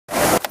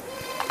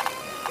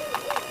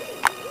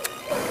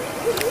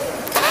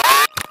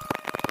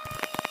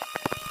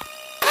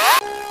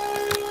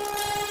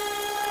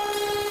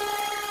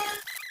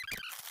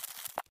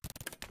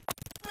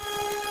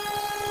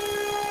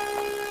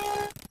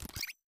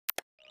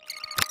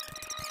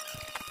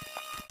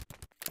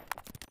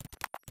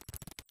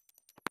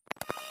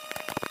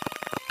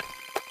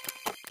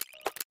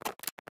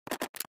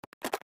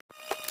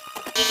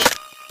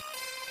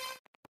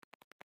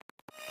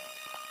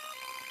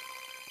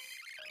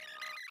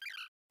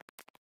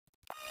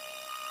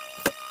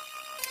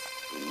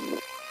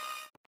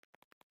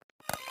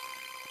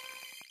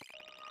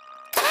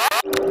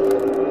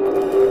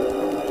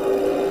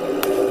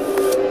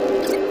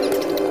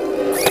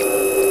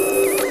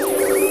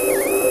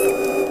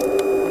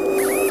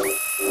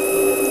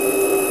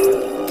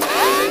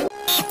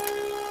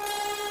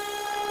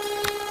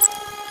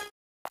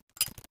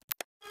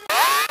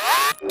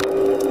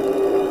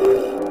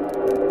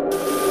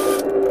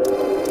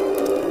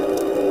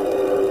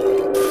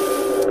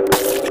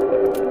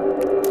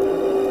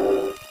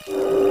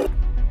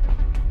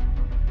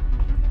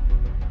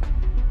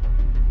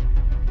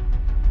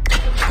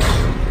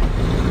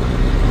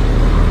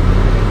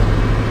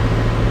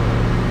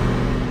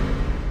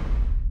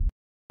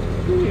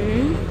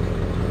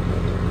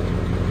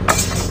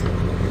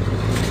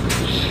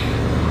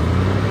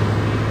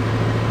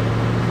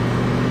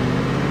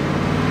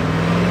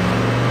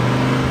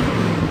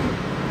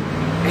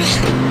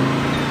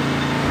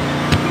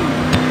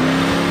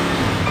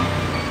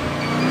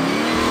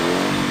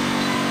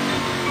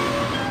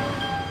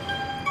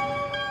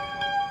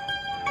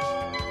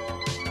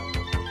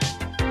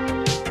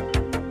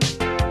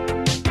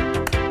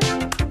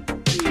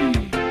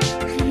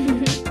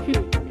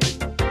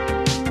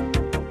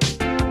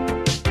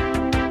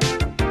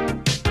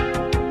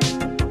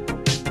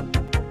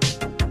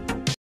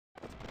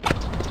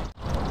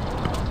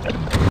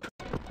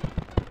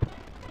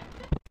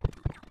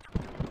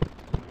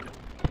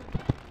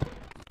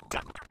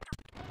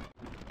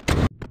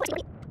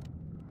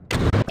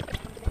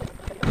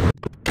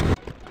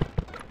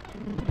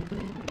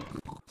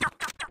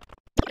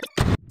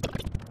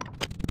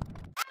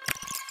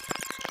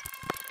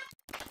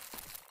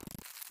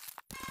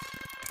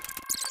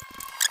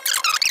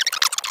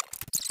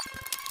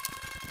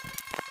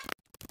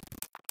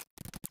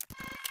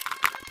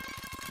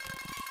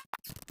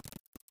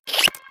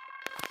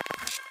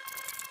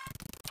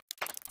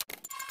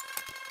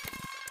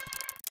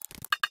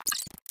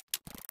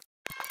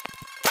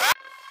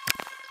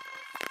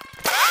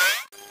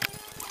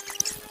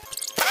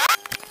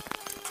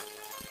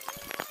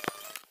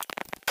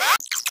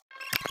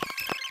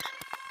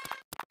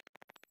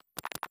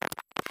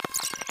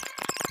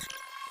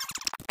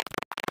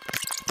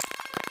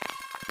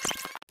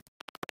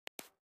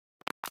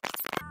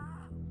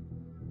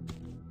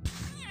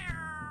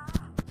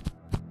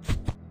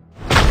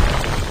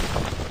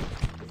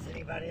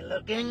anybody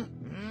looking?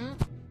 Hmm?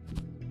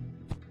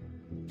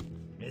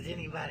 Is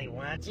anybody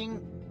watching?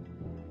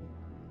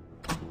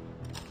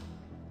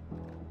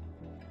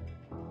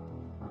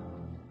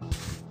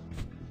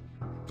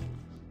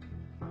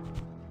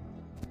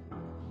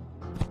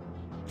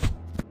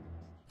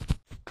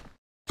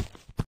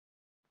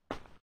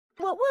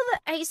 What will the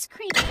ice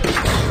cream...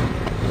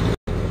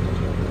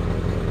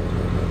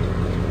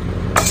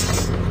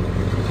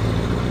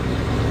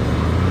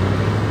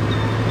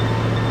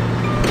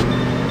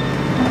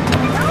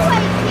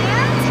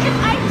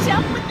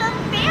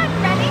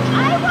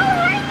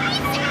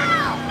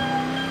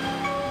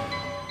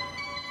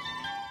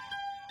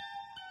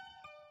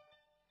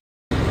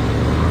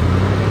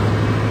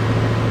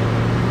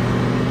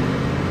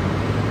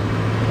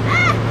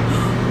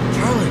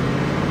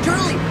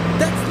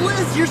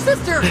 Your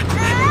sister!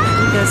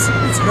 Yes,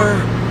 it's her.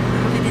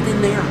 How did it get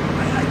in there?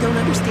 I don't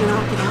understand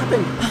how it could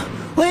happen.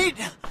 Wait!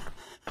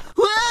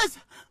 Liz!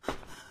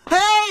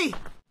 Hey!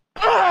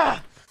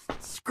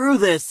 Screw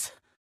this.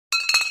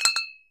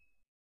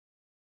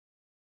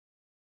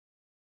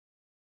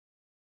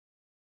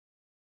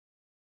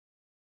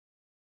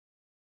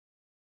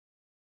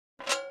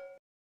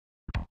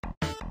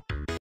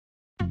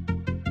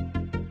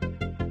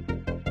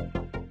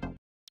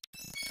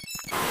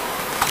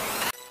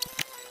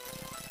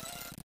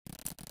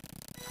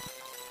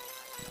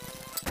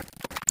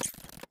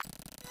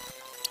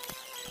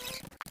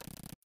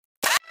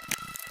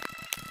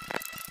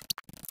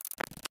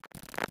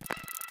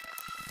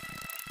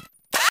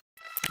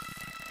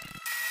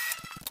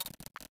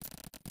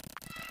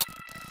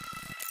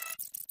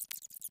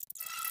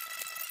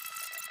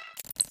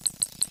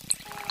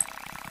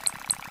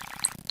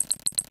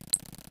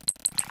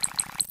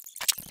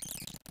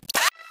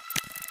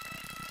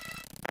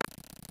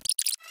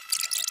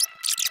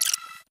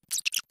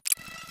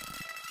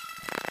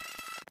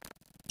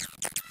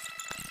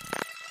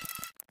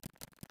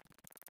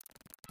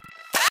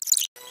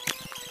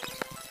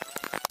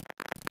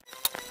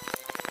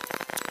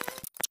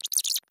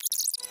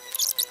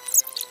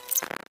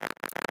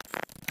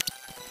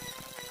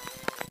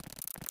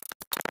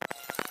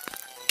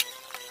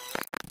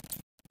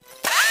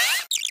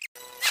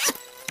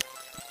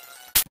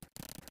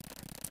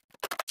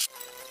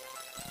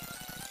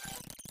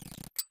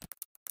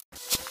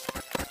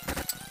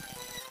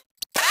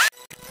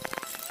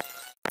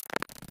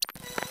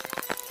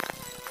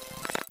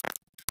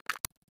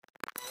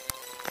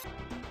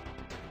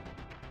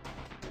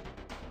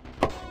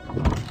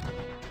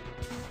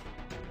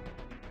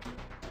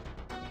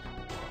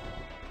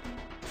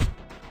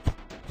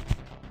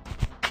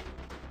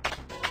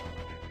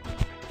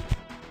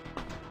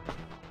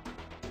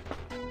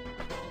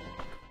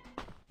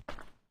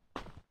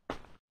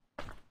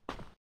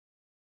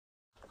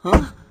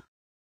 Huh?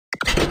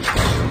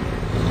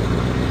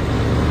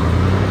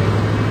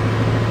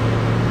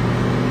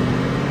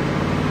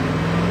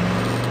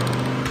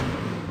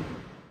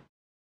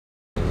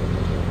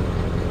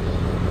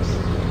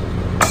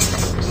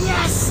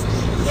 Yes!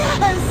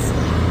 Yes!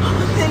 Oh,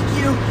 thank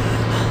you!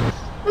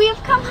 We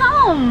have come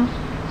home!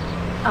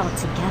 All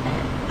together.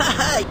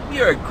 Haha,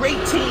 you're a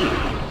great team!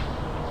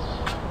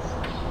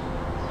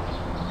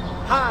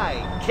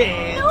 Hi,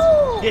 kids!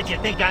 No! Did you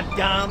think I'm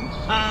dumb,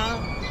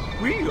 huh?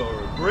 We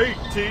are a great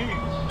team.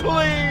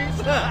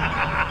 Please!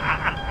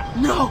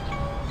 No!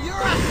 You're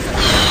a...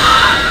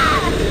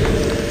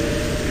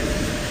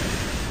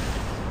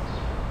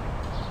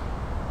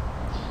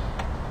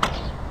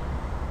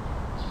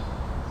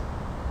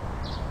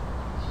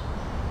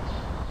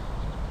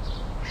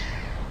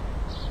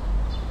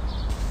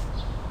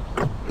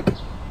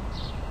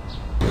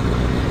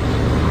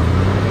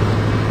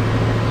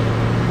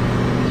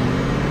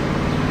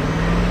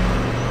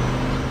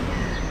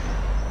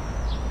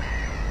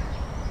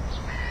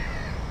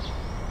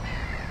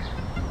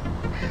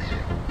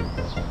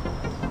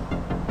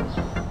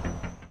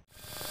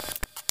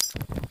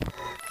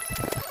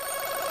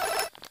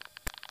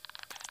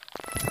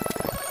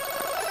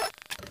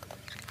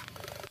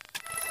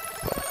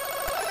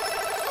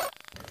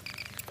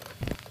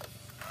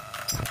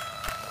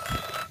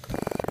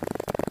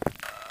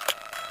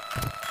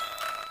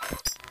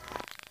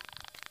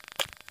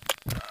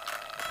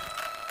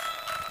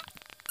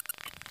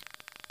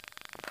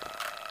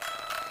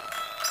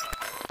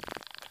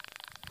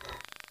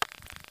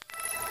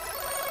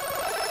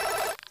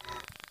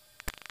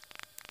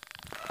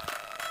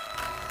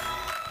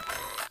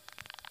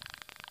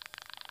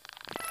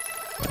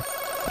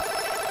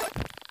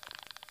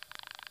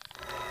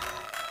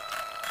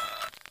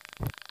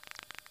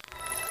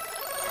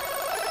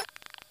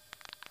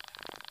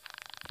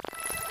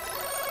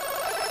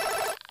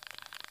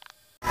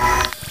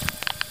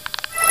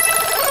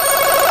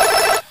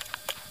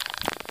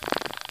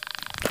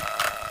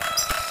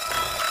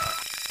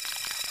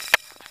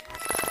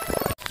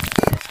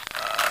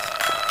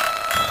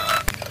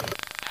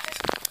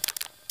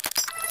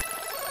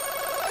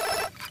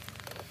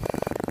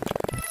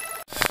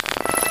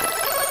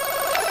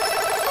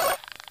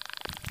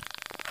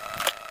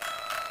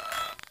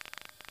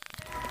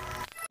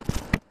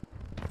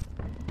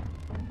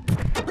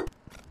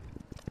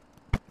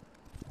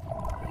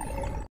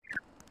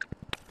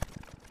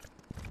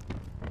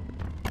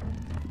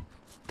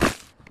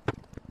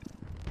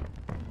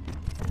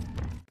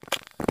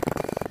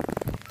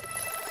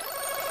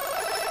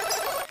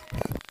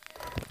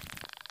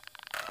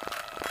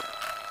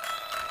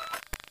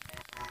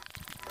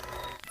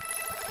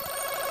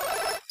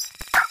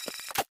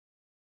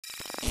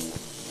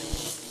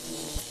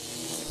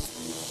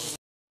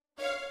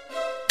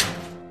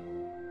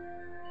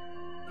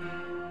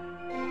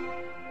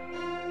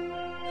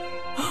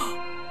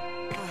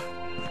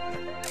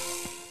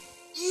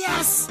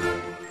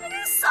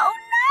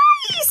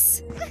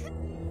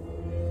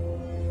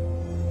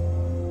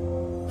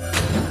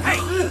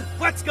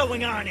 What's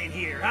going on in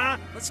here, huh?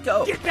 Let's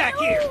go. Get back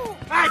here!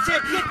 I said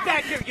get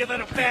back here, you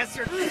little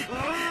bastard!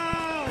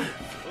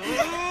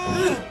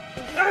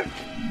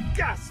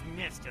 Just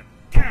missed him.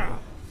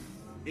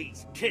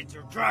 These kids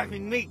are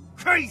driving me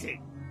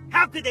crazy!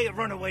 How could they have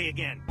run away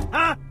again,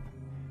 huh?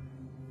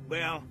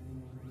 Well,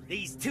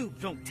 these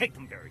tubes don't take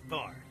them very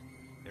far.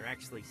 They're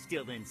actually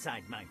still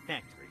inside my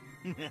factory.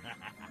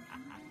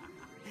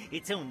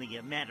 It's only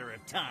a matter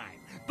of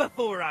time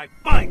before I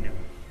find them.